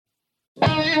What's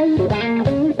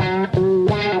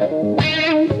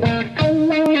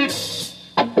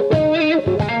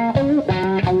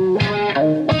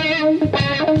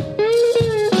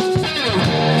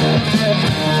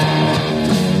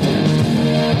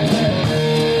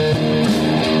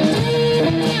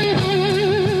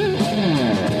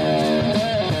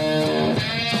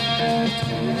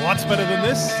better than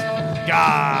this?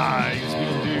 Guys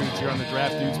being dudes here on the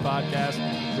Draft Dudes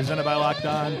podcast, presented by Locked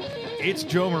On. It's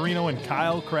Joe Marino and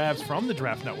Kyle Krabs from the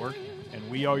Draft Network, and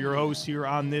we are your hosts here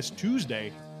on this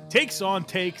Tuesday. Takes on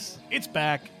Takes. It's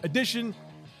back. Edition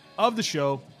of the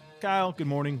show. Kyle, good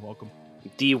morning. Welcome.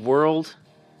 The world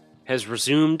has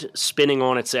resumed spinning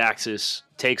on its axis.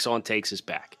 Takes on Takes is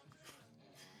back.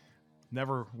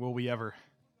 Never will we ever.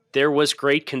 There was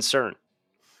great concern.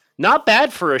 Not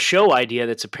bad for a show idea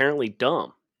that's apparently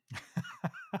dumb.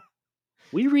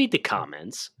 We read the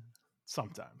comments.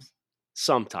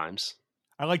 Sometimes.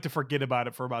 I like to forget about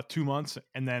it for about 2 months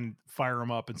and then fire them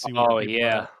up and see what. Oh,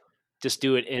 yeah. Just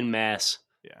do it en masse.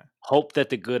 Yeah. Hope that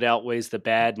the good outweighs the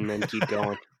bad and then keep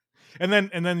going. and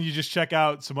then you just check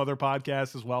out some other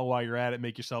podcasts as well while you're at it.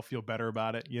 Make yourself feel better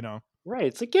about it, you know. Right.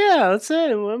 It's like, yeah, that's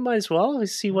it. We might as well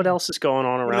see what else is going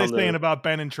on around. What are they saying about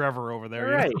Ben and Trevor over there?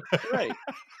 Right, you know? right.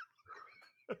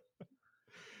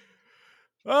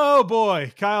 Oh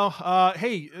boy, Kyle.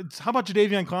 Hey, how about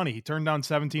Jadeveon Clowney? He turned down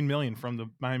 $17 million from the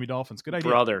Miami Dolphins. Good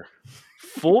idea, brother.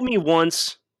 Fool me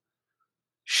once,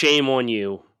 shame on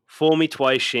you. Fool me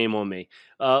twice, shame on me.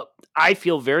 I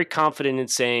feel very confident in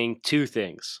saying two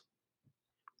things.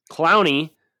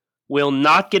 Clowney will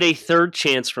not get a third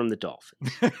chance from the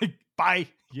Dolphins. Bye.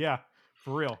 Yeah,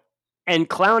 for real. And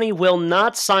Clowney will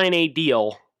not sign a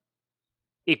deal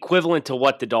equivalent to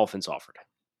what the Dolphins offered.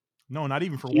 No, not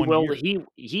even for 1 year.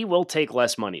 He will take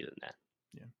less money than that.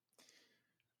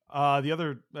 Yeah. The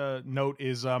other note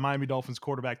is Miami Dolphins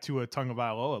quarterback Tua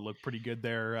Tagovailoa looked pretty good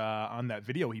there on that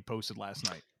video he posted last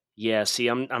night. Yeah, see,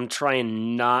 I'm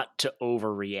trying not to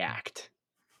overreact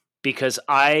because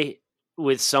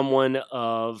with someone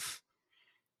of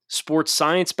sports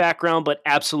science background but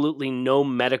absolutely no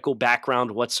medical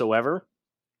background whatsoever,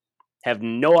 have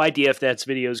no idea if that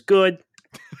video is good.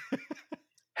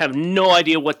 Have no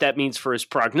idea what that means for his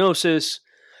prognosis.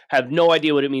 Have no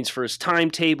idea what it means for his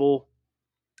timetable.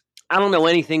 I don't know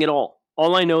anything at all.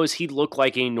 All I know is he looked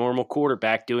like a normal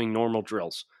quarterback doing normal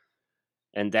drills.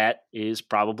 And that is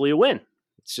probably a win.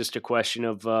 It's just a question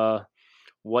of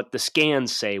what the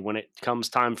scans say when it comes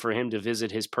time for him to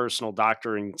visit his personal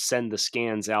doctor and send the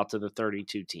scans out to the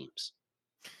 32 teams.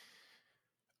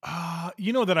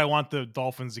 You know that I want the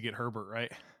Dolphins to get Herbert,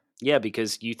 right? Yeah,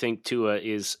 because you think Tua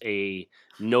is a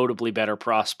notably better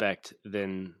prospect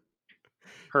than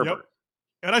Herbert. Yep.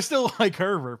 And I still like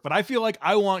Herbert, but I feel like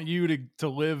I want you to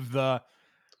live the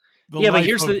yeah, but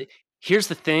here's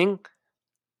the thing.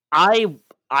 I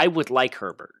would like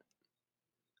Herbert.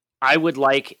 I would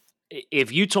like,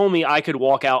 if you told me I could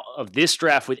walk out of this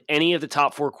draft with any of the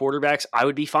top 4 quarterbacks, I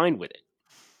would be fine with it.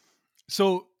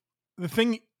 So the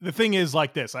thing is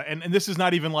like this, and this is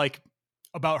not even like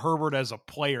about Herbert as a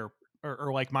player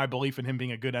or like my belief in him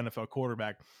being a good NFL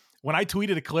quarterback. When I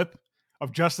tweeted a clip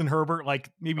of Justin Herbert like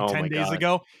maybe 10 days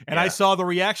ago and I saw the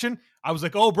reaction, I was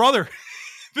like, "Oh brother,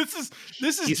 this is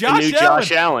He's Josh the new Allen.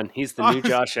 Josh Allen. He's the new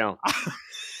Josh Allen.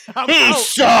 He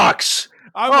sucks.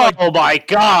 Oh my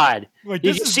God. Like,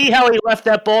 did you see how he left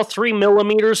that ball 3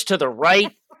 millimeters to the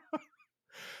right?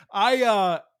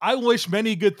 I wish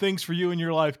many good things for you in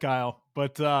your life, Kyle,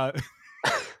 but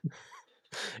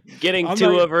getting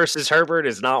Tua versus Herbert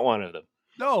is not one of them.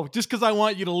 No, just because I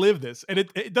want you to live this, and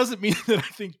it doesn't mean that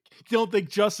don't think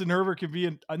Justin Herbert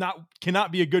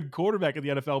cannot be a good quarterback in the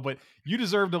NFL, but you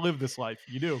deserve to live this life.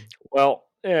 You do. Well,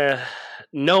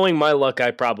 knowing my luck,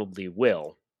 I probably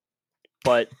will.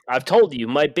 But I've told you,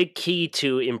 my big key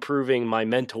to improving my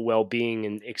mental well-being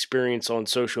and experience on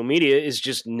social media is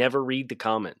just never read the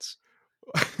comments.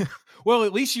 Well,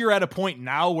 at least you're at a point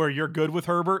now where you're good with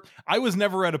Herbert. I was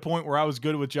never at a point where I was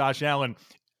good with Josh Allen.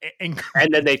 And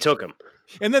then they took him.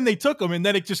 And then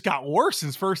it just got worse in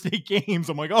his first 8 games.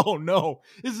 I'm like, oh no,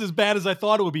 this is as bad as I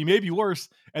thought it would be, maybe worse.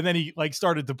 And then he like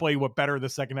started to play better the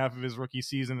second half of his rookie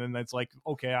season. And that's like,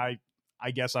 okay,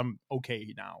 I guess I'm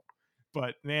okay now.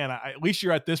 But man, at least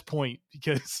you're at this point,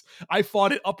 because I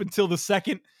fought it up until the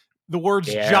second the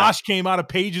words Josh came out of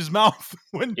Paige's mouth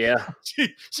when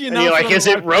she announced, like, is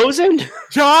it Rosen?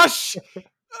 Josh!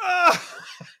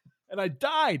 And I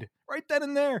died right then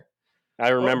and there. I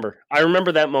remember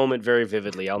that moment very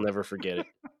vividly. I'll never forget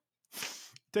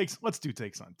it. Let's do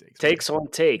takes on takes. Takes on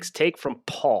takes. Take from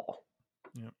Paul.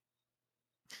 Yep.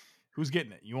 Who's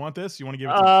getting it? You want this? You want to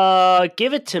give it to me?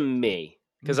 Give it to me.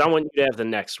 because I want you to have the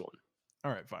next one.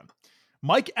 All right, fine.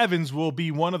 Mike Evans will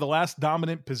be one of the last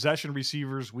dominant possession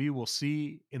receivers we will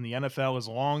see in the NFL as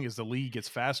long as the league gets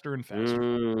faster and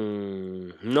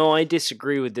faster. No, I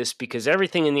disagree with this because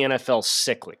everything in the NFL is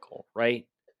cyclical, right?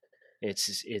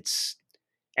 It's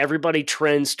everybody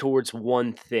trends towards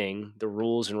one thing, the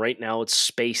rules, and right now it's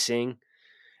spacing.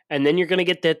 And then you're going to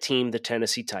get that team, the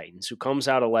Tennessee Titans, who comes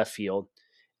out of left field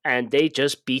and they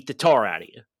just beat the tar out of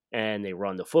you. And they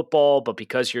run the football, but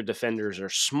because your defenders are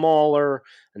smaller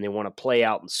and they want to play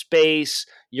out in space,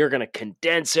 you're going to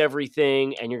condense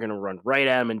everything and you're going to run right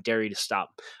at them and dare you to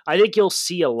stop. I think you'll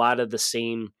see a lot of the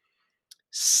same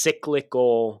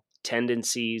cyclical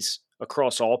tendencies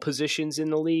across all positions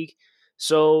in the league.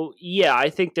 So, yeah, I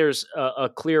think there's a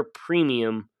clear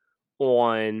premium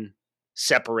on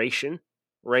separation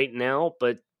right now,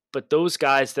 but those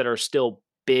guys that are still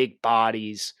big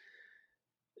bodies,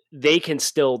 they can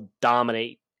still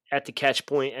dominate at the catch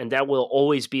point, and that will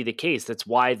always be the case. That's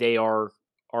why they are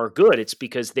good. It's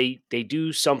because they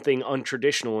do something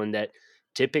untraditional in that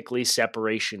typically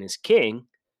separation is king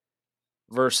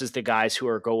versus the guys who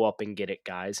are go up and get it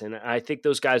guys. And I think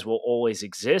those guys will always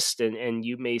exist, and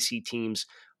you may see teams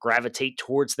gravitate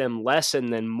towards them less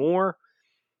and then more.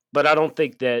 But I don't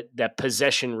think that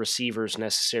possession receivers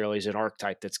necessarily is an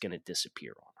archetype that's going to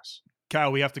disappear on us.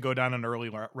 Kyle, we have to go down an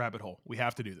early rabbit hole. We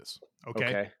have to do this.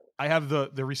 Okay. I have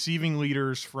the receiving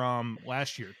leaders from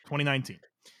last year, 2019.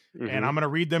 Mm-hmm. And I'm going to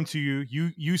read them to you.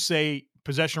 You say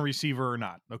possession receiver or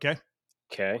not. Okay.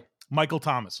 Okay. Michael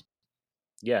Thomas.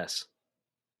 Yes.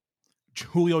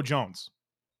 Julio Jones.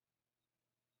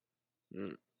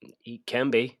 He can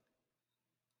be.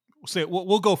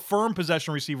 We'll go firm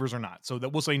possession receivers or not. So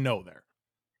that we'll say no there.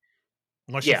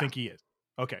 Unless you think he is.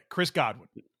 Okay. Chris Godwin.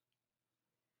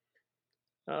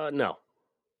 No.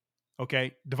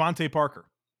 Okay. Devontae Parker.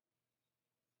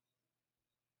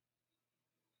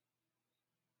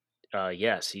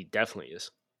 Yes, he definitely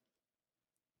is.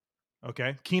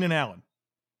 Okay. Keenan Allen.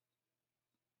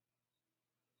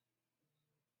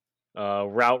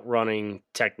 Route running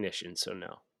technician, so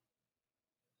no.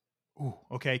 Ooh,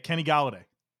 okay. Kenny Golladay.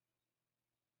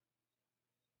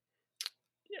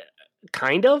 Yeah,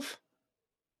 kind of.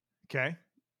 Okay.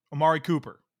 Amari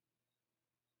Cooper.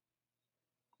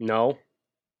 No.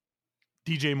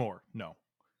 DJ Moore. No.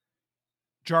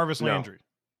 Jarvis Landry.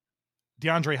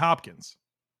 No. DeAndre Hopkins.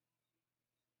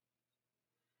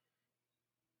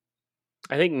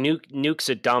 I think Nuke's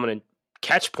a dominant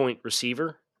catch point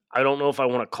receiver. I don't know if I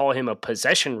want to call him a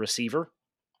possession receiver.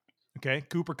 Okay.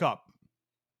 Cooper Kupp.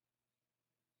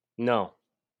 No.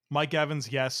 Mike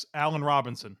Evans, yes. Allen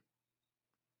Robinson.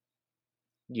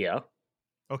 Yeah.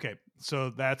 Okay.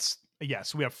 So that's a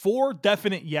yes. We have 4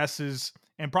 definite yeses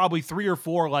and probably 3 or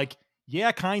 4 like,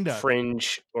 yeah, kind of.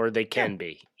 Fringe, or they can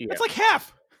be. Yeah. That's like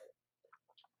half.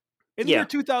 In the year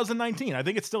 2019. I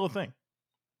think it's still a thing.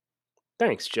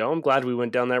 Thanks, Joe. I'm glad we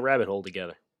went down that rabbit hole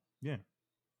together. Yeah.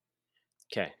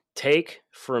 Okay. Take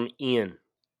from Ian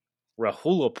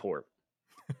Rahulaport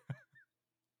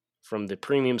from the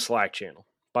Premium Slack channel.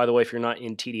 By the way, if you're not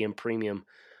in TDM Premium,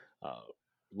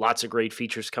 lots of great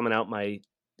features coming out. My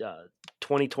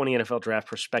 2020 NFL Draft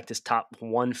Prospectus Top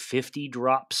 150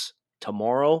 drops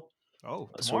tomorrow. Oh,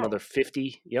 tomorrow. So another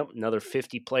 50. Yep, another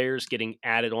 50 players getting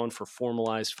added on for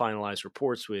formalized, finalized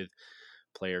reports with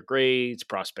player grades,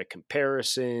 prospect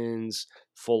comparisons,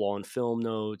 full-on film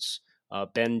notes.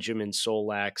 Benjamin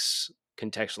Solak's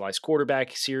contextualized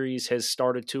quarterback series has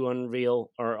started to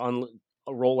unveil or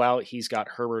roll out. He's got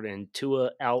Herbert and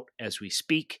Tua out as we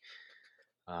speak.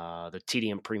 The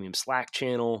TDM Premium Slack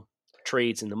channel,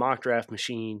 trades in the mock draft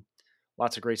machine,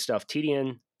 lots of great stuff.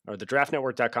 TDN or the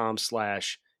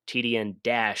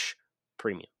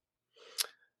draftnetwork.com/TDN-premium.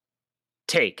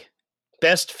 Take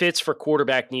best fits for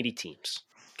quarterback needy teams.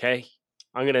 Okay.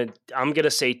 I'm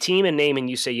gonna say team and name and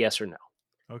you say yes or no.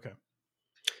 Okay.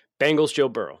 Bengals, Joe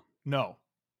Burrow. No.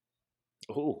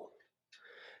 Ooh.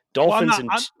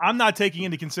 Dolphins I'm not taking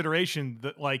into consideration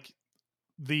that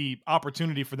the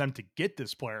opportunity for them to get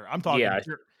this player. I'm talking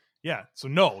So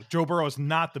no, Joe Burrow is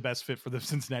not the best fit for the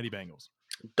Cincinnati Bengals.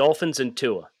 Dolphins and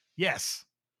Tua. Yes.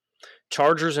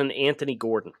 Chargers and Anthony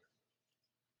Gordon.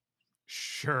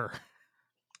 Sure.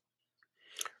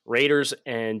 Raiders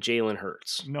and Jalen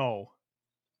Hurts. No.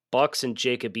 Bucks and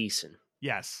Jacob Eason.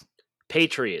 Yes.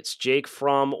 Patriots, Jake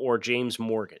Fromm or James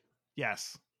Morgan.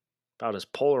 Yes. About as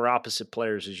polar opposite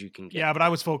players as you can get. Yeah, but I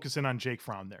was focusing on Jake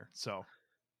Fromm there. So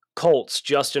Colts,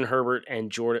 Justin Herbert and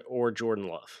Jordan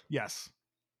Love. Yes.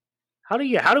 How do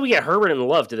we get Herbert and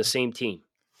Love to the same team?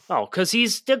 Oh, because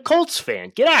he's the Colts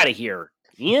fan. Get out of here,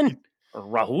 Ian or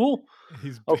Rahul.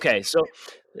 Okay, so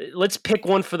Let's pick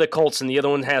one for the Colts, and the other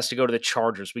one has to go to the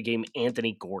Chargers. We gave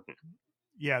Anthony Gordon.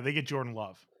 Yeah, they get Jordan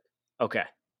Love. Okay.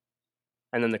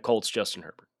 And then the Colts, Justin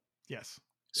Herbert. Yes.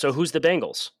 So who's the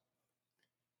Bengals?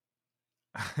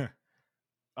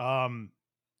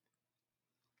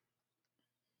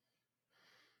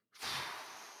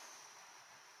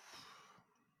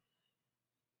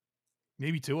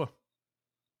 Maybe Tua.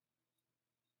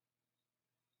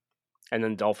 And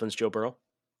then Dolphins, Joe Burrow?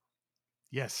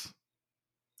 Yes.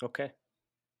 Okay.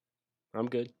 I'm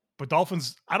good. But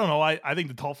Dolphins, I don't know. I think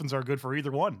the Dolphins are good for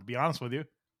either one, to be honest with you.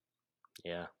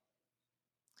 Yeah.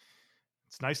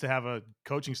 It's nice to have a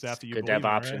coaching staff that you good to have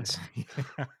believe in, options.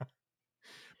 Right?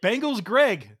 Bengals,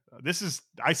 Greg.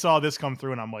 I saw this come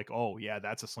through and I'm like, oh, yeah,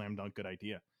 that's a slam dunk good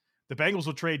idea. The Bengals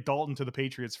will trade Dalton to the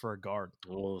Patriots for a guard.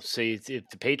 Well, see, if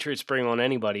the Patriots bring on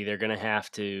anybody, they're going to have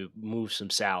to move some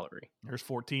salary. There's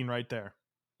 14 right there.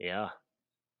 Yeah.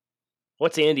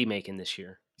 What's Andy making this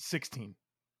year? 16.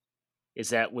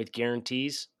 Is that with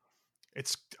guarantees?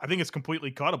 I think it's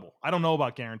completely cuttable. I don't know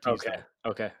about guarantees.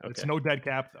 Okay. It's no dead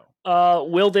cap though.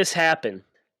 Will this happen?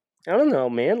 I don't know,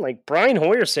 man. Like Brian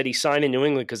Hoyer said he signed in New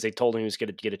England because they told him he was going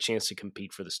to get a chance to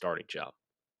compete for the starting job.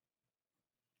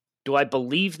 Do I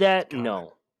believe that? God.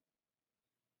 No.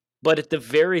 But at the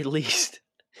very least,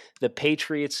 the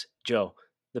Patriots, Joe,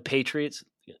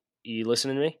 you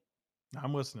listening to me?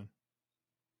 I'm listening.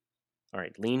 All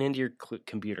right, lean into your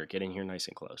computer. Get in here nice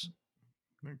and close.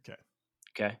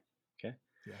 Okay.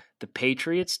 Yeah. The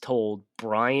Patriots told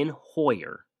Brian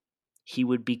Hoyer he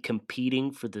would be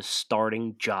competing for the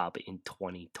starting job in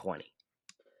 2020.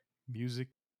 Music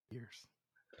ears.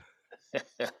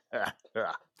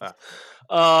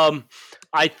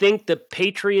 I think the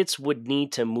Patriots would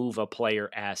need to move a player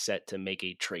asset to make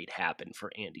a trade happen for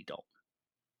Andy Dalton.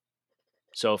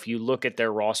 So if you look at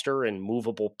their roster and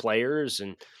movable players,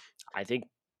 and I think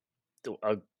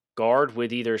a guard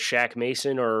with either Shaq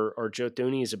Mason or Joe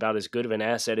Thuney is about as good of an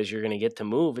asset as you're going to get to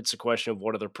move. It's a question of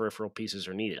what other peripheral pieces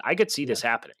are needed. I could see this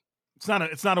happening. It's not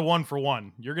a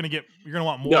 1-for-1. You're going to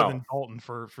want more than Dalton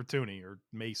for Thuney or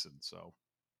Mason. So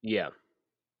yeah.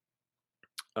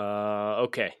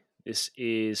 Okay. This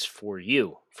is for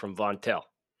you from Vontel.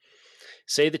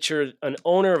 Say that you're an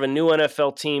owner of a new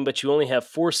NFL team, but you only have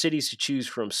 4 cities to choose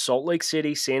from: Salt Lake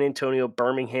City, San Antonio,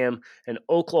 Birmingham, and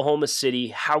Oklahoma City.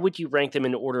 How would you rank them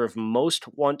in order of most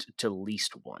want to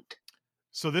least want?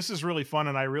 So this is really fun,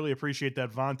 and I really appreciate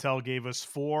that Vontel gave us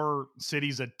 4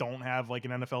 cities that don't have like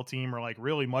an NFL team or like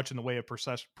really much in the way of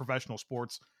professional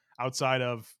sports outside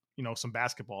of, some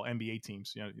basketball, NBA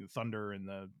teams, the Thunder and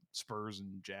the Spurs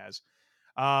and Jazz.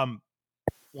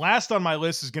 Last on my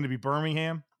list is going to be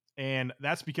Birmingham. And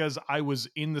that's because I was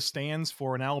in the stands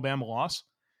for an Alabama loss.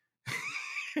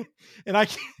 And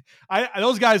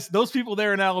those people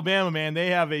there in Alabama, man, they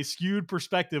have a skewed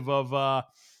perspective of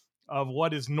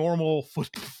what is normal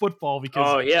football.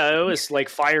 Because it was like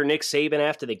fire Nick Saban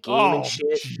after the game and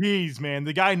shit. Jeez, man,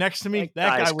 the guy next to me,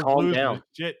 that guy was losing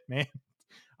shit, man.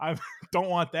 I don't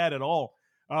want that at all.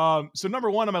 So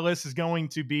number 1 on my list is going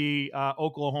to be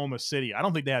Oklahoma City. I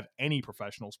don't think they have any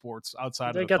professional sports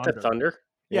outside of the Thunder. They got the Thunder.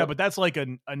 Yeah, but that's like a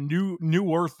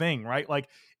newer thing, right? Like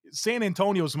San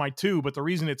Antonio's my 2, but the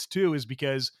reason it's 2 is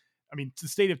because, the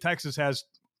state of Texas has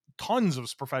tons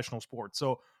of professional sports.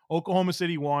 So Oklahoma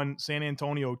City 1, San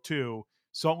Antonio 2,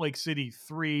 Salt Lake City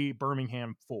 3,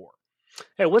 Birmingham 4.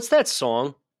 Hey, what's that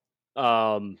song?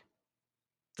 The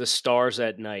stars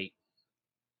at night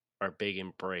are big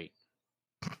and bright,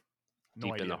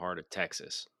 deep in the heart of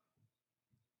Texas.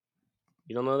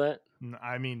 You don't know that?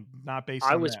 Not based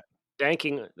on that.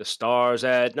 Thanking the stars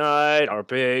at night are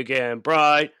big and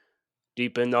bright,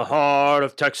 deep in the heart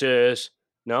of Texas.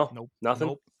 No? Nope. Nothing?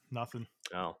 Nope. Nothing.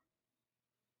 Oh.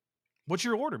 What's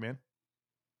your order, man?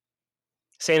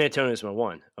 San Antonio's my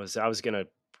 1. I was going to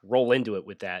roll into it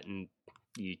with that, and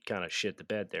you kind of shit the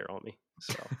bed there on me.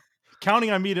 So counting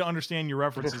on me to understand your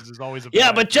references is always a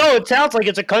but Joe, it sounds like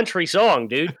it's a country song,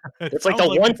 dude. It's like the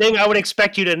one thing I would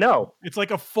expect you to know. It's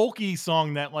like a folky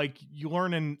song that like you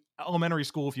learn in elementary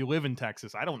school if you live in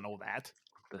Texas. I don't know that.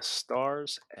 The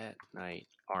stars at night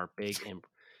are big and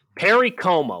Perry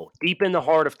Como, deep in the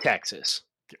heart of Texas.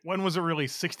 When was it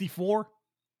released? 64?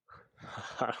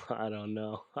 I don't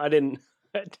know. I didn't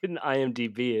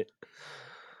IMDb it.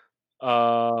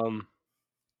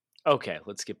 Okay,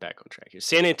 let's get back on track here.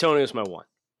 San Antonio's my 1.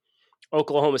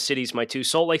 Oklahoma City's my 2.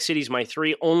 Salt Lake City's my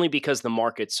 3, only because the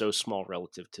market's so small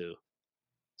relative to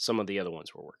some of the other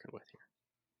ones we're working with here.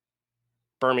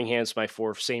 Birmingham's my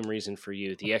 4, same reason for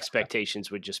you. The expectations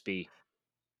would just be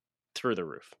through the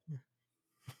roof.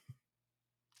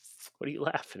 What are you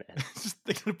laughing at? Just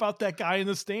thinking about that guy in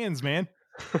the stands, man.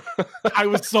 I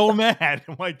was so mad.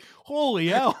 I'm like, holy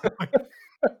hell.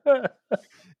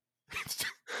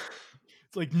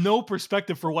 It's like no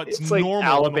perspective for what's It's like normal in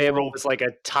the Alabama world. was like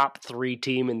a top 3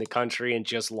 team in the country and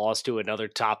just lost to another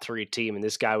top 3 team, and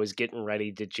this guy was getting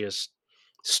ready to just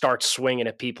start swinging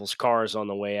at people's cars on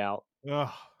the way out. Ugh.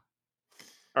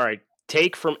 All right,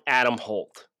 take from Adam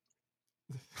Holt.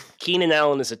 Keenan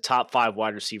Allen is a top 5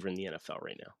 wide receiver in the NFL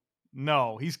right now.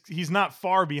 No, he's not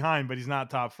far behind, but he's not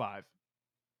top 5.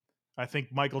 I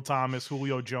think Michael Thomas,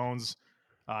 Julio Jones,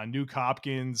 Nuke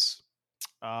Hopkins.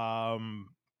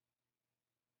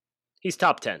 He's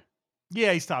top 10.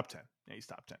 Yeah, he's top 10. Yeah, he's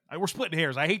top 10. We're splitting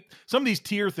hairs. I hate some of these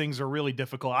tier things are really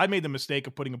difficult. I made the mistake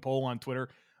of putting a poll on Twitter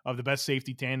of the best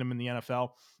safety tandem in the NFL.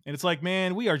 And it's like,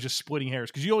 man, we are just splitting hairs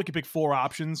because you only can pick 4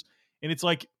 options. And it's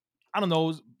like, I don't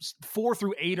know, 4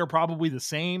 through 8 are probably the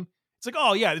same. It's like,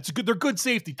 oh yeah, it's good. They're good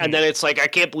safety teams. And then it's like, I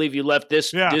can't believe you left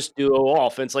this duo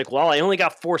off. And it's like, well, I only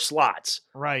got 4 slots.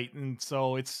 Right. And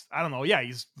so it's, I don't know. Yeah,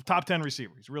 he's top 10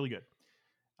 receiver. He's really good.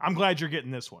 I'm glad you're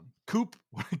getting this one. Coop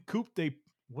de,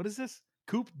 what is this?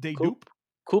 Coop de Dupe?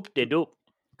 Coop de Dupe.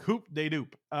 Coop de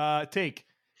Dupe. Take,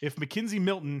 if McKenzie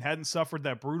Milton hadn't suffered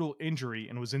that brutal injury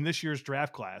and was in this year's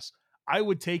draft class, I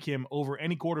would take him over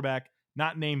any quarterback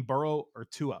not named Burrow or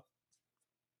Tua.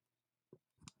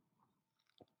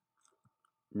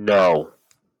 No.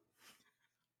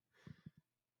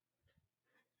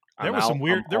 There was some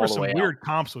weird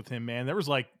comps with him, man. There was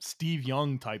like Steve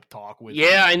Young type talk with him.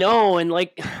 I know. And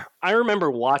like, I remember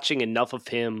watching enough of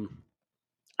him.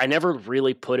 I never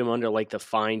really put him under like the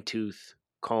fine tooth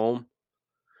comb,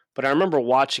 but I remember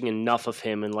watching enough of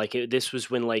him. And like, this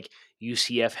was when like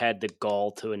UCF had the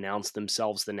gall to announce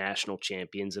themselves the national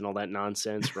champions and all that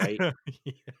nonsense. Right.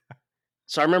 Yeah.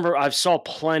 So I remember I saw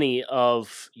plenty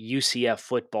of UCF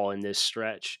football in this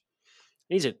stretch.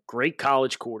 He's a great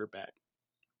college quarterback.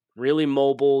 Really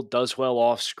mobile, does well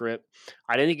off script.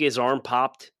 I didn't think his arm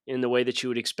popped in the way that you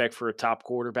would expect for a top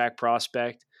quarterback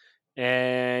prospect.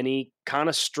 And he kind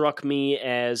of struck me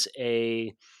as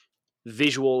a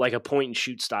visual, like a point and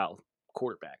shoot style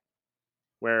quarterback,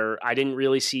 where I didn't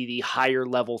really see the higher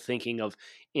level thinking of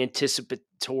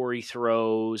anticipatory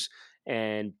throws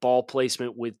and ball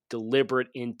placement with deliberate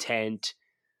intent.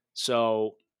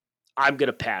 So I'm going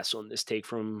to pass on this take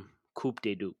from Coop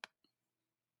de Dupe.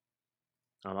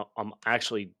 I'm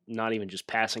actually not even just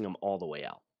passing him all the way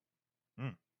out.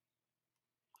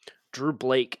 Drew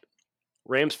Blake.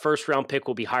 Rams' first-round pick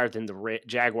will be higher than the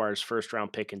Jaguars'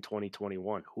 first-round pick in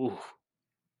 2021. Ooh.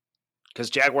 Because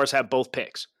Jaguars have both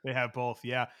picks. They have both,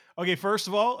 yeah. Okay, first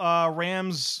of all,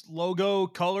 Rams logo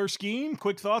color scheme.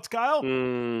 Quick thoughts, Kyle?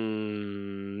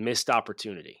 Missed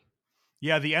opportunity.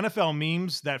 Yeah, the NFL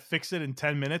memes that fix it in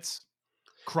 10 minutes.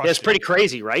 It's pretty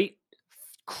crazy, right?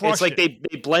 It's like they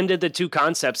blended the two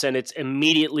concepts, and it's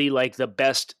immediately like the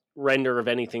best render of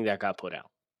anything that got put out.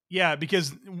 Yeah,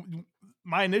 because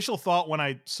my initial thought when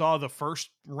I saw the first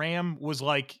Ram was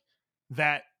like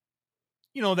that,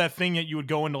 you know, that thing that you would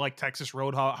go into like Texas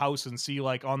Roadhouse and see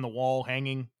like on the wall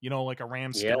hanging, you know, like a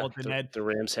Ram skeleton head. The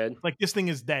Ram's head. Like this thing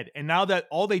is dead. And now that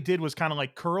all they did was kind of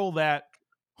like curl that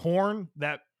horn,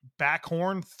 that back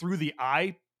horn through the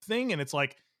eye thing. And it's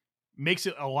like makes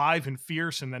it alive and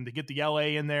fierce. And then to get the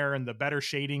LA in there and the better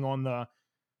shading on the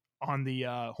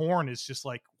horn is just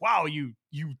like, wow, you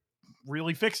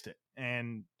really fixed it.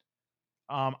 And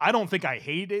I don't think I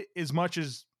hate it as much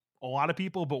as a lot of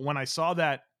people, but when I saw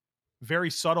that very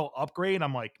subtle upgrade,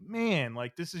 I'm like, man,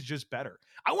 like this is just better.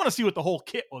 I want to see what the whole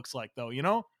kit looks like though, you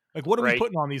know? Like what are we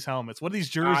putting on these helmets? What are these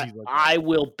jerseys look like? I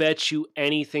will bet you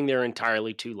anything they're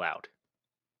entirely too loud.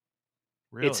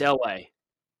 Really? It's LA.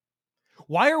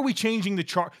 Why are we changing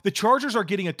the Chargers are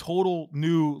getting a total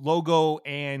new logo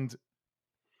and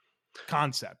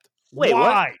concept. Wait,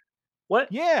 why?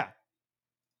 What? Yeah.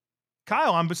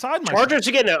 Kyle, I'm beside myself. Chargers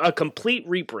are getting a complete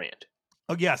rebrand.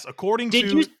 Oh, yes. According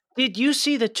to... Did you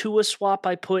see the Tua swap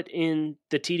I put in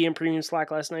the TDM Premium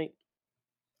Slack last night?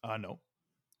 No.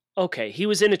 Okay, he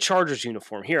was in a Chargers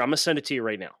uniform. Here, I'm going to send it to you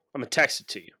right now. I'm going to text it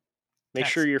to you. Make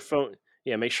sure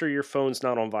your phone's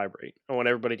not on vibrate. I want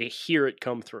everybody to hear it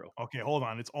come through. Okay, hold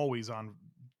on. It's always on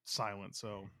silent.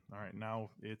 So, all right, now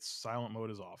it's silent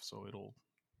mode is off, so it'll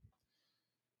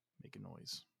make a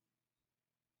noise.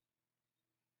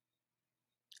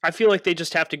 I feel like they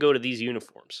just have to go to these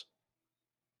uniforms.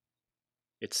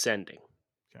 It's sending.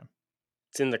 Okay.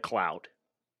 It's in the cloud.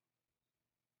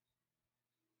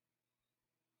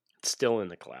 It's still in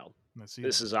the cloud.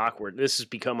 This is awkward. This has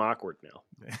become awkward now.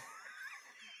 I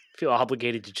feel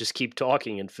obligated to just keep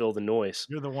talking and fill the noise.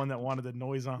 You're the one that wanted the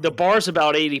noise on. The bar's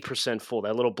about 80% full.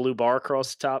 That little blue bar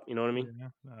across the top, you know what I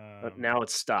mean? But now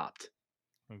it's stopped.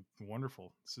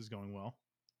 Wonderful. This is going well.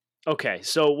 Okay,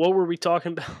 so what were we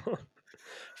talking about?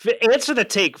 Answer the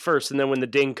take first, and then when the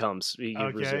ding comes, you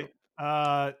resume.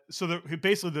 So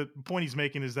basically the point he's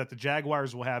making is that the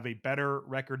Jaguars will have a better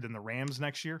record than the Rams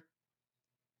next year.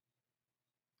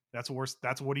 That's worse.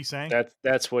 That's what he's saying.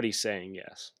 That's what he's saying.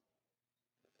 Yes.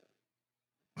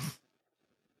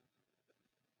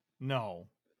 No,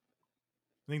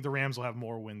 I think the Rams will have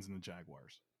more wins than the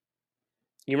Jaguars.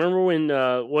 You remember when?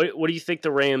 What do you think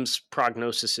the Rams'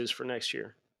 prognosis is for next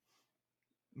year?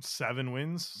 7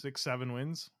 wins, 6, 7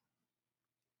 wins.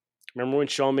 Remember when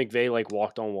Sean McVay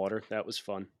walked on water? That was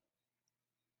fun.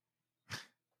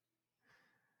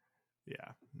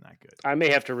 Yeah, not good. I may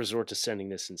have to resort to sending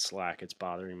this in Slack. It's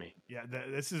bothering me. Yeah,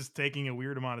 this is taking a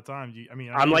weird amount of time.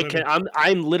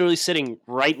 I'm literally sitting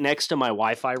right next to my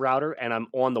Wi-Fi router, and I'm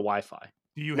on the Wi-Fi.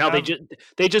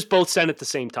 They just both send at the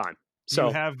same time. So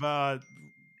you have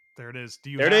there it is. Do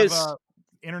you have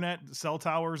internet cell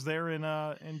towers there in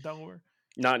Delaware?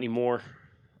 Not anymore.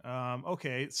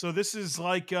 Okay, so this is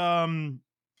like Stan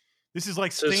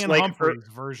Humphries'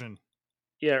 version.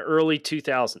 Yeah, early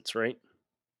 2000s, right?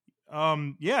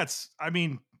 Yeah,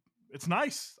 it's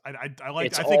nice. I like.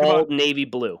 It's I think all about navy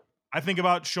blue. I think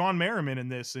about Sean Merriman in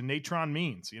this and Natron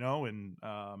Means, and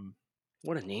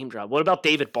what a name drop. What about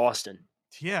David Boston?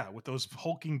 Yeah, with those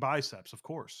hulking biceps, of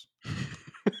course.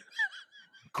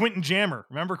 Quentin Jammer,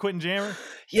 remember Quentin Jammer?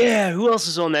 Yeah, who else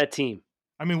is on that team?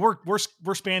 I mean, we're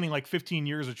spanning like 15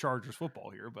 years of Chargers football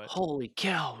here, but holy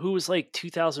cow, who was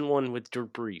 2001 with Drew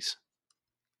Brees?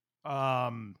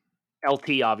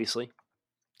 LT, obviously.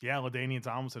 Yeah, LaDainian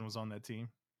Tomlinson was on that team.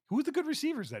 Who were the good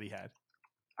receivers that he had?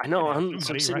 I know. I'm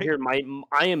sitting here.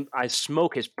 I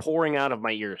smoke is pouring out of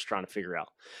my ears trying to figure out.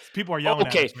 People are yelling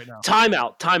at us right now.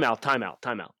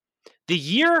 Timeout. The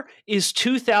year is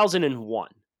 2001.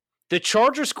 The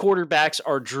Chargers quarterbacks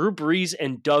are Drew Brees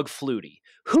and Doug Flutie.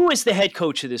 Who is the head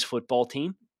coach of this football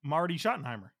team? Marty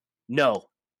Schottenheimer. No.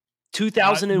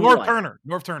 2001. Norv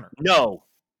Turner. No.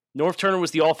 Norv Turner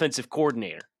was the offensive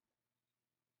coordinator.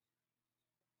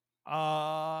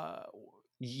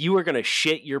 You are going to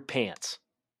shit your pants.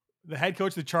 The head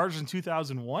coach of the Chargers in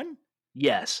 2001?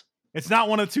 Yes. It's not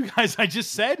one of the two guys I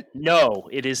just said? No,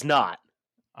 it is not.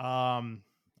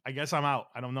 I guess I'm out.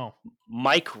 I don't know.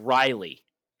 Mike Riley.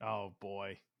 Oh,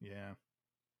 boy. Yeah.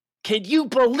 Can you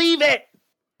believe it?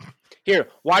 Here,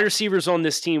 wide receivers on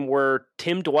this team were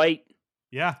Tim Dwight.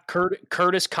 Yeah.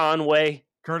 Curtis Conway.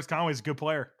 Curtis Conway's a good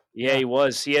player. Yeah, he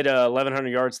was. He had 1,100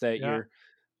 yards that year.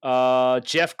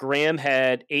 Jeff Graham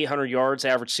had 800 yards,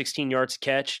 averaged 16 yards a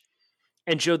catch.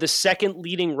 And Joe, the second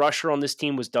leading rusher on this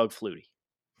team was Doug Flutie.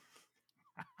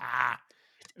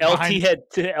 LT had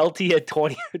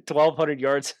 1,200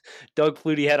 yards. Doug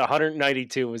Flutie had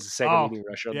 192. Was the second leading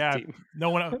rusher on the team. No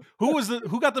one.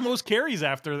 Who got the most carries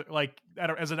after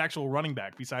as an actual running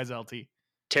back besides LT?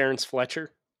 Terrence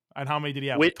Fletcher. And how many did he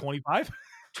have? 25?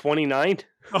 29.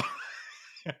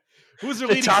 Who's the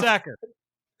leading sacker?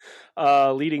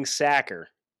 Leading sacker.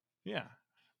 Yeah.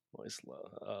 Was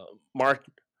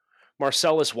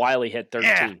Marcellus Wiley had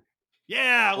 13.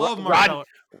 Yeah, I love Marcellus.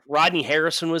 Rodney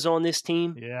Harrison was on this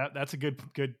team. Yeah, that's a good.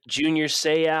 Junior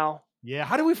Seau. Yeah,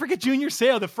 how did we forget Junior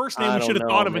Seau? The first name we should have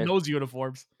thought of in those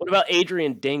uniforms. What about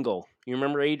Adrian Dingle? You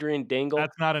remember Adrian Dingle?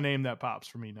 That's not a name that pops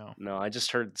for me, no. No, I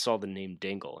just saw the name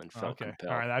Dingle and felt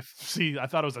compelled. All right, I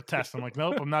thought it was a test. I'm like,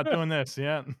 nope, I'm not doing this.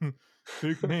 Yeah,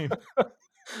 big name.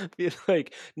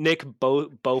 Like Nick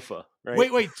Bofa,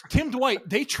 right? Wait, Tim Dwight,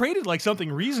 they traded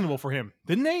something reasonable for him,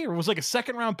 didn't they? Or was a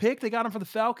second-round pick they got him for the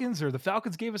Falcons, or the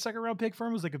Falcons gave a second-round pick for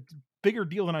him? It was a bigger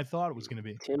deal than I thought it was going to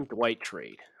be. Tim Dwight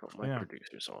trade. Oh, my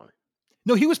producer's on it.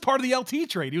 No, he was part of the LT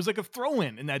trade. He was like a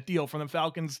throw-in in that deal from the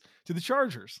Falcons to the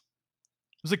Chargers.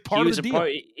 It was part of the deal.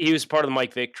 He was part of the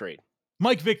Mike Vick trade.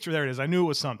 Mike Vick, there it is. I knew it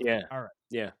was something. Yeah. All right.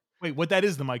 Yeah. Wait, that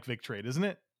is the Mike Vick trade, isn't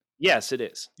it? Yes, it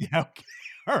is. Yeah. Okay.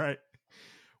 All right.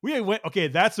 Okay,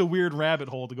 that's a weird rabbit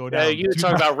hole to go down. You were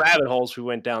talking about rabbit holes we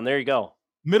went down. There you go.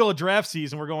 Middle of draft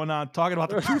season, we're going on talking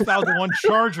about the 2001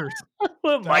 Chargers.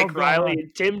 Mike Riley,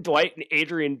 and Tim Dwight, and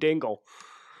Adrian Dingle.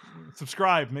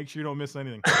 Subscribe. Make sure you don't miss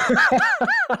anything.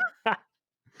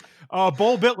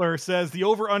 Bull Bittler says the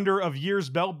over-under of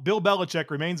years Bill Belichick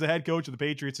remains the head coach of the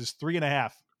Patriots is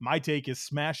 3.5. My take is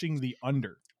smashing the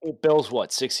under. Well, Bill's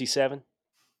what, 67?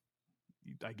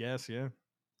 I guess, yeah.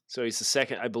 So he's the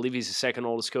second. I believe he's the second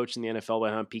oldest coach in the NFL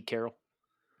behind Pete Carroll.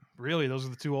 Really? Those are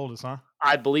the two oldest, huh?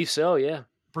 I believe so, yeah.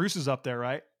 Bruce is up there,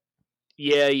 right?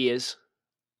 Yeah, he is.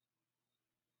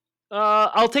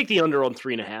 I'll take the under on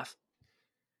 3.5.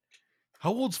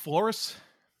 How old's Flores?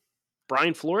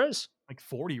 Brian Flores?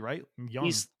 40, right? Young.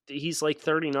 He's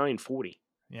 39, 40.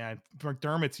 Yeah,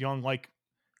 McDermott's young.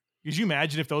 Could you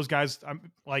imagine if those guys,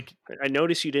 like, I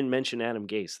noticed you didn't mention Adam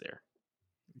Gase there.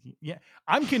 yeah,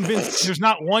 I'm convinced there's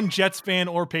not one Jets fan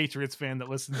or Patriots fan that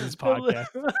listens to this podcast.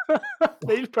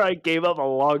 They probably gave up a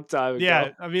long time ago. Yeah,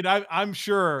 I mean, I'm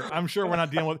sure we're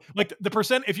not dealing with like the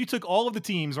percent. If you took all of the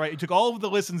teams, right, you took all of the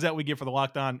listens that we get for the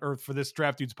Locked On or for this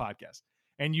Draft Dudes podcast,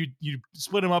 and you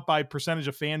split them up by percentage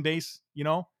of fan base,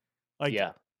 like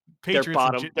yeah,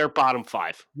 Patriots, they're bottom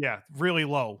 5. Yeah, really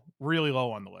low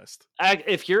on the list.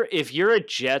 If you're a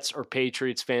Jets or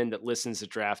Patriots fan that listens to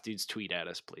Draft Dudes, tweet at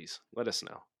us, please. Let us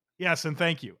know. Yes, and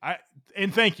thank you.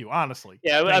 Thank you, honestly.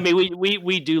 Yeah, I mean,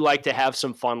 we do like to have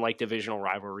some fun, like divisional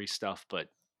rivalry stuff, but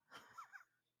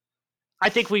I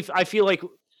feel like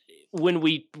when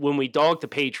we dog the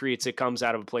Patriots, it comes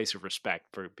out of a place of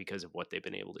respect because of what they've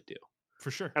been able to do.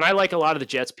 For sure. And I like a lot of the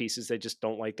Jets pieces. They just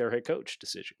don't like their head coach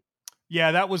decision.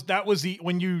 Yeah, that was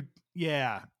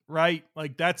right.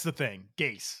 Like that's the thing.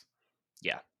 Gase.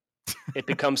 Yeah. It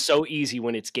becomes so easy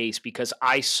when it's Gase because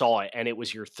I saw it and it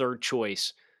was your third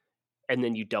choice. And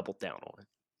then you doubled down on it.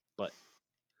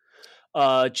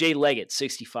 But Jay Leggett,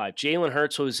 65. Jalen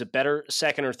Hurts was a better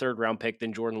second or third round pick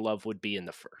than Jordan Love would be in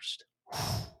the first.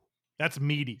 That's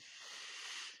meaty.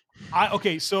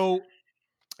 Okay, so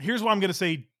here's why I'm going to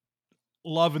say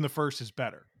Love in the first is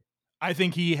better. I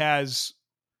think his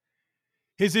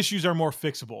issues are more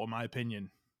fixable, in my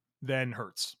opinion, than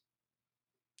Hurts.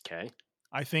 Okay.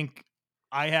 I think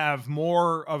I have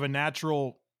more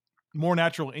natural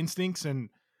instincts and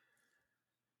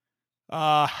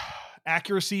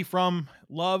accuracy from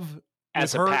Love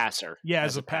as a passer. Yeah,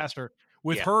 as a passer.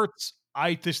 With Hurts,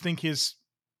 I just think his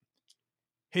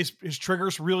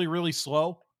trigger's really, really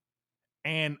slow.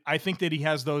 And I think that he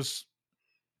has those.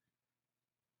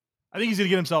 I think he's going to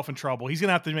get himself in trouble. He's going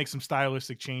to have to make some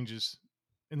stylistic changes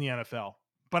in the NFL.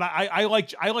 But I like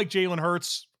Jalen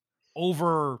Hurts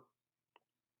over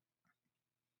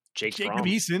Jacob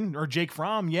Eason or Jake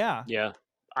Fromm. Yeah. Yeah.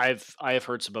 I have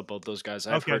Hurts about both those guys.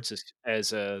 I have Hurts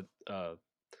as a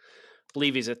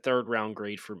believe he's a third round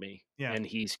grade for me. Yeah. And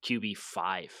he's QB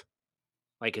 5.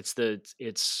 Like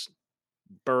it's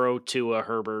Burrow, Tua,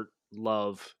 Herbert,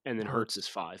 Love, and then Hurts is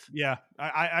 5. Yeah.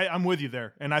 I'm with you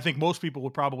there. And I think most people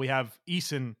would probably have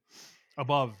Eason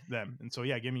above them. And so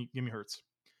yeah, give me Hurts.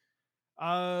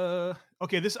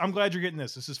 Okay, I'm glad you're getting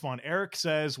this. This is fun. Eric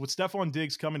says, with Stephon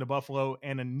Diggs coming to Buffalo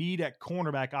and a need at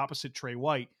cornerback opposite Trey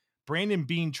White, Brandon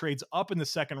Beane trades up in the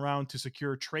second round to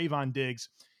secure Trayvon Diggs.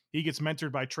 He gets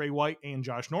mentored by Trey White and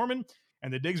Josh Norman,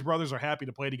 and the Diggs brothers are happy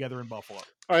to play together in Buffalo.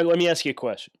 All right, let me ask you a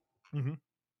question. Mm-hmm.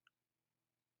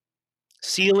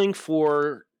 Ceiling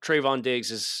for Trayvon Diggs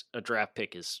is a draft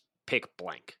pick is pick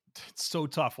blank. It's so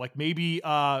tough. Like maybe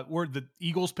where the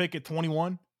Eagles pick at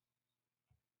 21.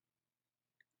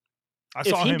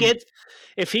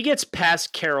 If he gets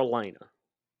past Carolina,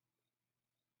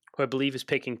 who I believe is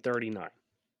picking 39,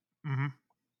 mm-hmm.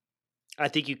 I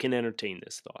think you can entertain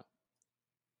this thought.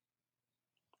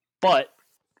 But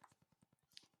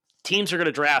teams are going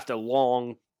to draft a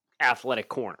long, athletic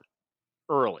corner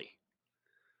early.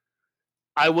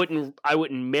 I wouldn't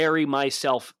marry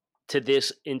myself to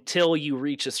this until you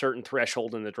reach a certain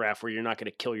threshold in the draft where you're not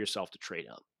going to kill yourself to trade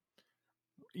up.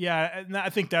 Yeah, and I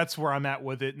think that's where I'm at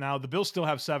with it. Now, the Bills still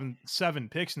have seven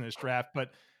picks in this draft,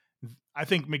 but I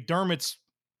think McDermott's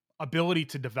ability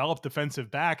to develop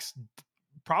defensive backs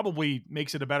probably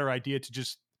makes it a better idea to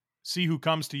just see who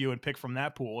comes to you and pick from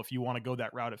that pool if you want to go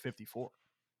that route at 54.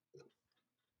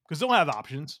 Because they'll have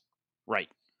options. Right.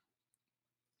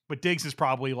 But Diggs is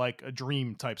probably like a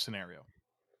dream type scenario.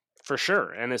 For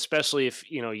sure. And especially if,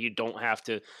 you don't have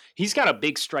to. He's got a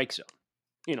big strike zone.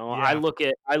 Yeah. I look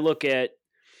at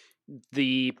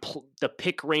the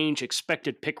pick range,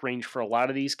 expected pick range for a lot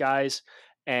of these guys,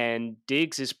 and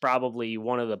Diggs is probably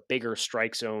one of the bigger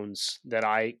strike zones that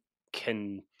I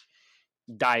can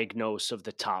diagnose of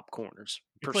the top corners.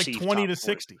 It's like 20 to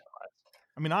 60.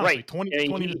 I mean, honestly, right.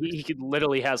 20 he could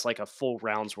literally has like a full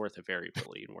round's worth of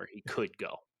variability in where he could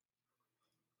go.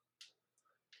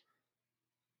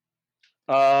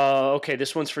 Okay,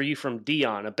 this one's for you from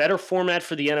Dion. A better format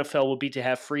for the NFL would be to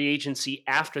have free agency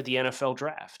after the NFL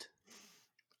draft.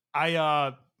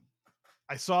 I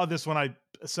saw this when I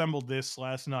assembled this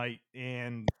last night,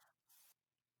 and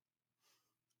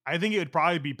I think it would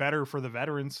probably be better for the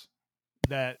veterans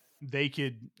that they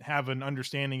could have an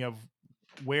understanding of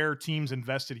where teams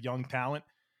invested young talent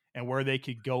and where they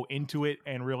could go into it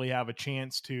and really have a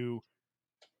chance to,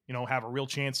 have a real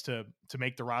chance to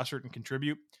make the roster and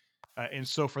contribute. And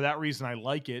so for that reason, I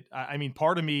like it. I mean,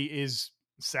 part of me is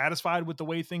satisfied with the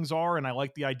way things are, and I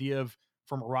like the idea of,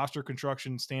 from a roster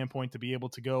construction standpoint, to be able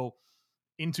to go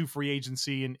into free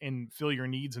agency and fill your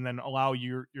needs, and then allow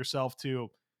yourself to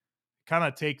kind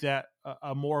of take that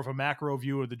a more of a macro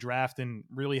view of the draft and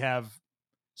really have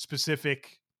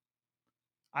specific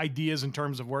ideas in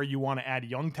terms of where you want to add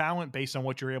young talent based on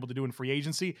what you're able to do in free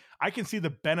agency. I can see the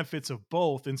benefits of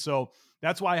both. And so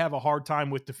that's why I have a hard time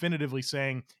with definitively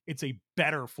saying it's a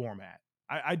better format.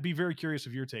 I'd be very curious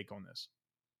of your take on this.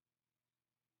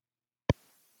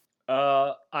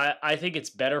 I think it's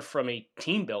better from a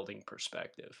team building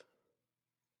perspective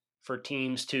for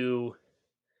teams to,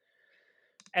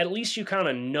 at least you kind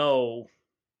of know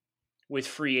with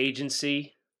free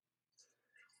agency,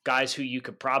 guys who you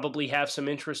could probably have some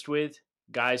interest with,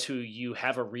 guys who you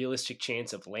have a realistic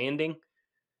chance of landing.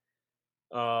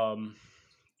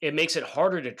 It makes it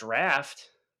harder to draft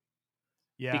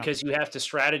because you have to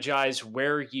strategize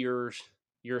where you're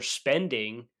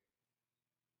spending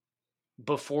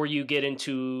before you get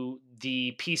into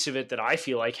the piece of it that I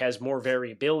feel like has more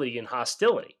variability and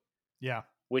hostility. Yeah.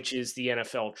 Which is the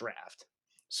NFL draft.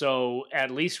 So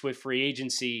at least with free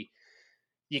agency,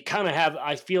 you kind of have,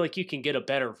 I feel like you can get a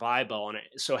better vibe on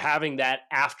it. So having that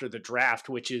after the draft,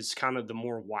 which is kind of the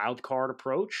more wild card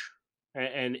approach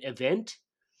and event,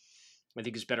 I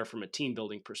think is better from a team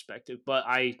building perspective. But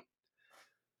I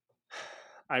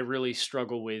really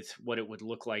struggle with what it would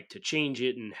look like to change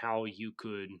it and how you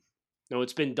could. No,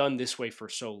 it's been done this way for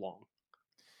so long,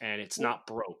 and it's not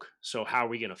broke. So how are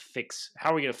we going to fix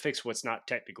what's not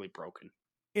technically broken?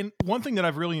 And one thing that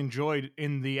I've really enjoyed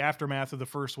in the aftermath of the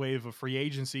first wave of free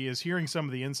agency is hearing some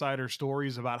of the insider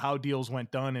stories about how deals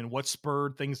went done and what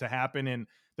spurred things to happen, and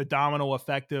the domino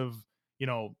effect of,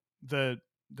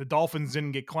 the Dolphins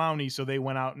didn't get Clowney, so they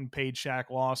went out and paid Shaq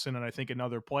Lawson and I think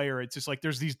another player. It's just like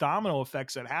there's these domino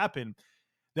effects that happen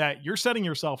that you're setting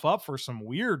yourself up for some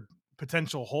weird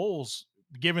potential holes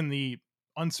given the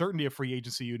uncertainty of free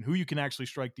agency and who you can actually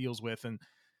strike deals with. And,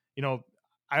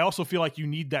 I also feel like you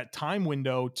need that time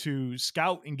window to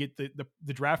scout and get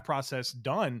the draft process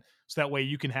done so that way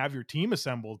you can have your team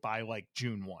assembled by like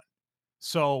June 1.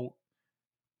 So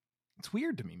it's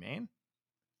weird to me, man.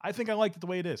 I think I like it the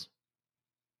way it is.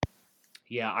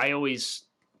 Yeah, I always,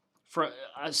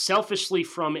 selfishly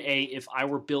if I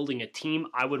were building a team,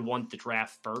 I would want the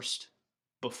draft first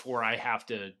before I have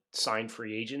to sign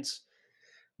free agents.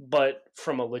 But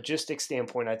from a logistics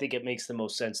standpoint, I think it makes the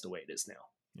most sense the way it is now.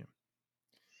 Yeah.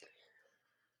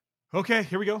 Okay,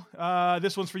 here we go.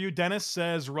 This one's for you. Dennis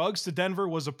says, Ruggs to Denver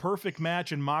was a perfect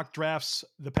match in mock drafts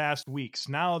the past weeks.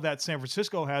 Now that San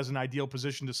Francisco has an ideal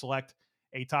position to select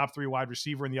a top 3 wide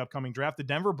receiver in the upcoming draft, the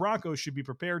Denver Broncos should be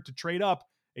prepared to trade up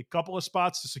a couple of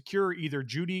spots to secure either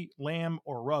Jeudy, Lamb,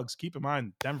 or Ruggs. Keep in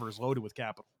mind, Denver is loaded with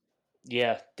capital.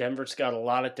 Yeah, Denver's got a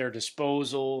lot at their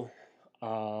disposal.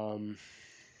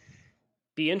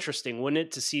 Be interesting, wouldn't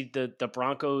it, to see the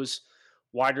Broncos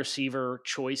wide receiver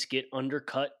choice get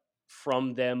undercut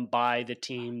from them by the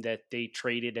team that they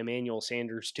traded Emmanuel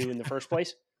Sanders to in the first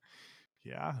place?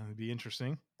 Yeah, it'd be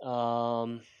interesting.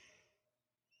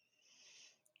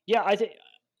 Yeah, I think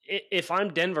if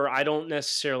I'm Denver, I don't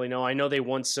necessarily know. I know they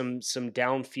want some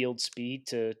downfield speed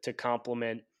to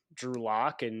complement Drew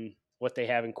Lock and what they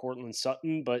have in Courtland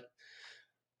Sutton, but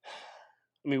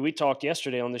I mean, we talked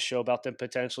yesterday on this show about them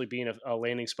potentially being a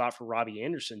landing spot for Robbie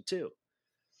Anderson too.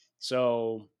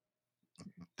 So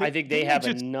I think they have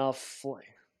enough.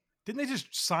 Didn't they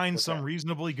just sign some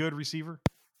reasonably good receiver?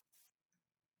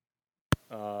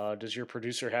 Does your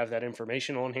producer have that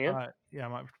information on hand? Yeah,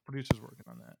 my producer's working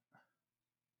on that.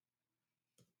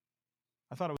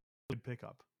 I thought it was a good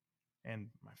pickup, and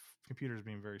my computer's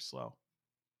being very slow.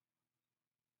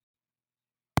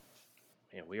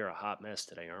 Man, we are a hot mess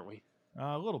today, aren't we?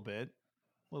 A little bit.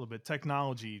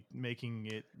 Technology making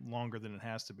it longer than it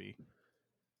has to be.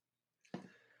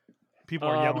 People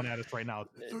are yelling at us right now.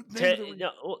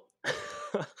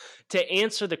 To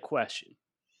answer the question,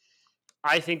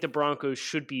 I think the Broncos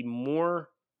should be more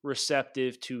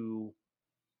receptive to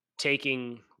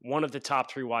taking one of the top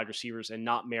 3 wide receivers and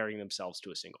not marrying themselves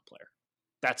to a single player.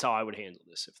 That's how I would handle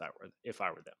this if I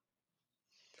were them.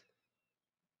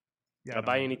 Yeah,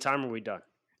 by any time, are we done?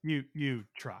 You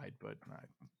tried, but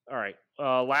all right.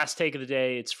 Last take of the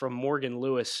day. It's from Morgan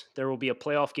Lewis. There will be a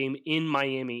playoff game in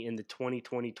Miami in the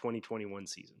 2020-2021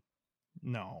 season.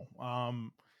 No.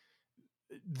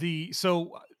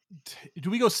 Do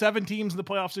we go 7 teams in the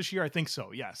playoffs this year? I think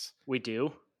so. Yes, we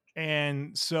do.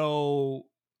 And so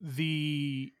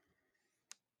the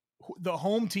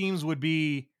home teams would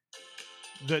be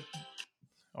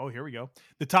here we go.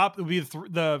 The top would be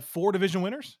the 4 division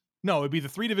winners. No, it'd be the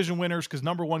 3 division winners because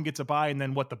number 1 gets a bye, and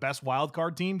then the best wild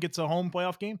card team gets a home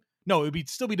playoff game. No, it would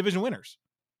still be division winners.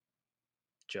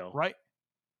 Joe, right?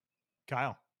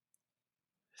 Kyle.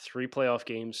 3 playoff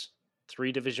games,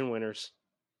 3 division winners.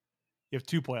 You have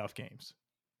 2 playoff games.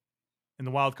 In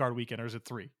the wild card weekend, or is it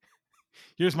 3?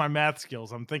 Here's my math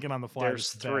skills. I'm thinking on the fly.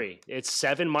 There's 3. It's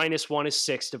 7 minus 1 is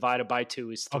 6 divided by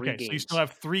 2 is 3 games. So you still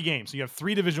have 3 games. So you have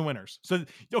 3 division winners. So,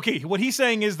 okay, what he's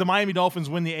saying is the Miami Dolphins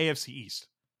win the AFC East.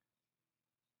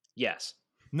 Yes.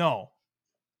 No.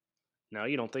 No,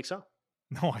 you don't think so?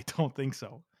 No, I don't think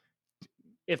so.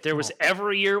 If there was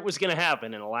ever a year it was going to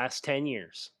happen in the last 10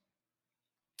 years.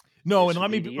 No, and I'll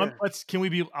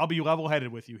be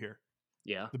level-headed with you here.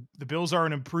 Yeah. The Bills are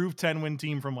an improved 10-win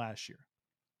team from last year.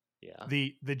 Yeah.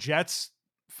 The Jets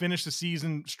finished the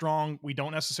season strong. We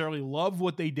don't necessarily love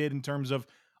what they did in terms of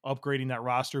upgrading that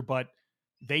roster, but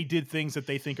they did things that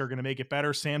they think are going to make it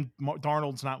better. Sam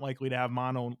Darnold's not likely to have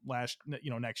mono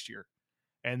next year.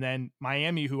 And then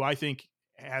Miami, who I think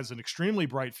has an extremely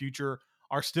bright future,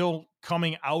 are still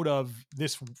coming out of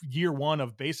this year one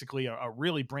of basically a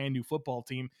really brand new football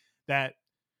team that,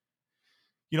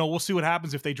 we'll see what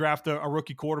happens if they draft a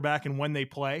rookie quarterback and when they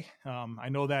play. I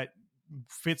know that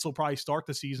Fitz will probably start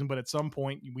the season, but at some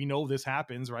point we know this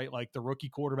happens, right? Like the rookie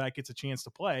quarterback gets a chance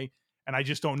to play. And I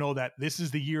just don't know that this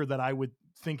is the year that I would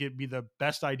think it'd be the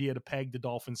best idea to peg the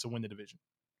Dolphins to win the division.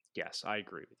 Yes, I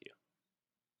agree with you.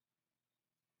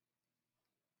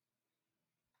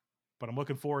 But I'm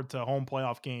looking forward to home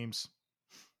playoff games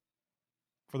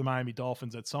for the Miami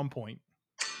Dolphins at some point.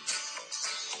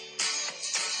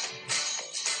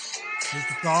 Here's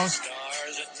the song.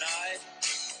 Stars at night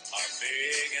are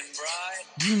big and bright.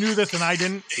 You knew this and I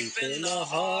didn't. Deep in the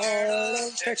heart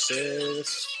of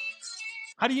Texas.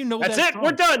 How do you know That's that it. song?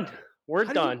 We're done. We're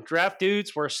done. Draft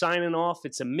dudes, we're signing off.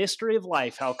 It's a mystery of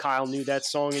life how Kyle knew that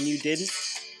song and you didn't.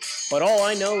 But all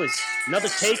I know is another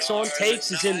Takes on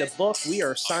Takes is in the book. We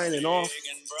are signing off.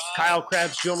 Kyle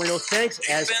Krabs, Joe Marino, thanks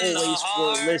as always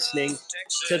for listening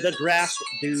to the Draft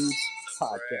Dudes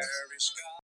podcast.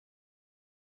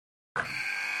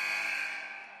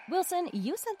 Wilson,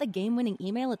 you sent the game-winning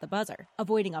email at the buzzer,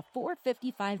 avoiding a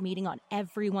 4:55 meeting on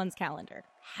everyone's calendar.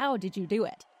 How did you do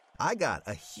it? I got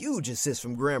a huge assist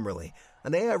from Grammarly,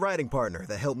 an AI writing partner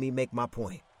that helped me make my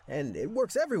point. And it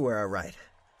works everywhere I write.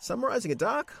 Summarizing a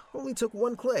doc only took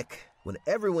 1 click. When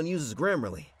everyone uses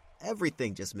Grammarly,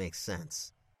 everything just makes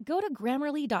sense. Go to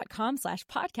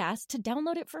Grammarly.com/podcast to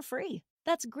download it for free.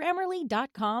 That's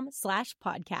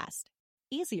Grammarly.com/podcast.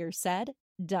 Easier said,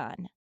 done.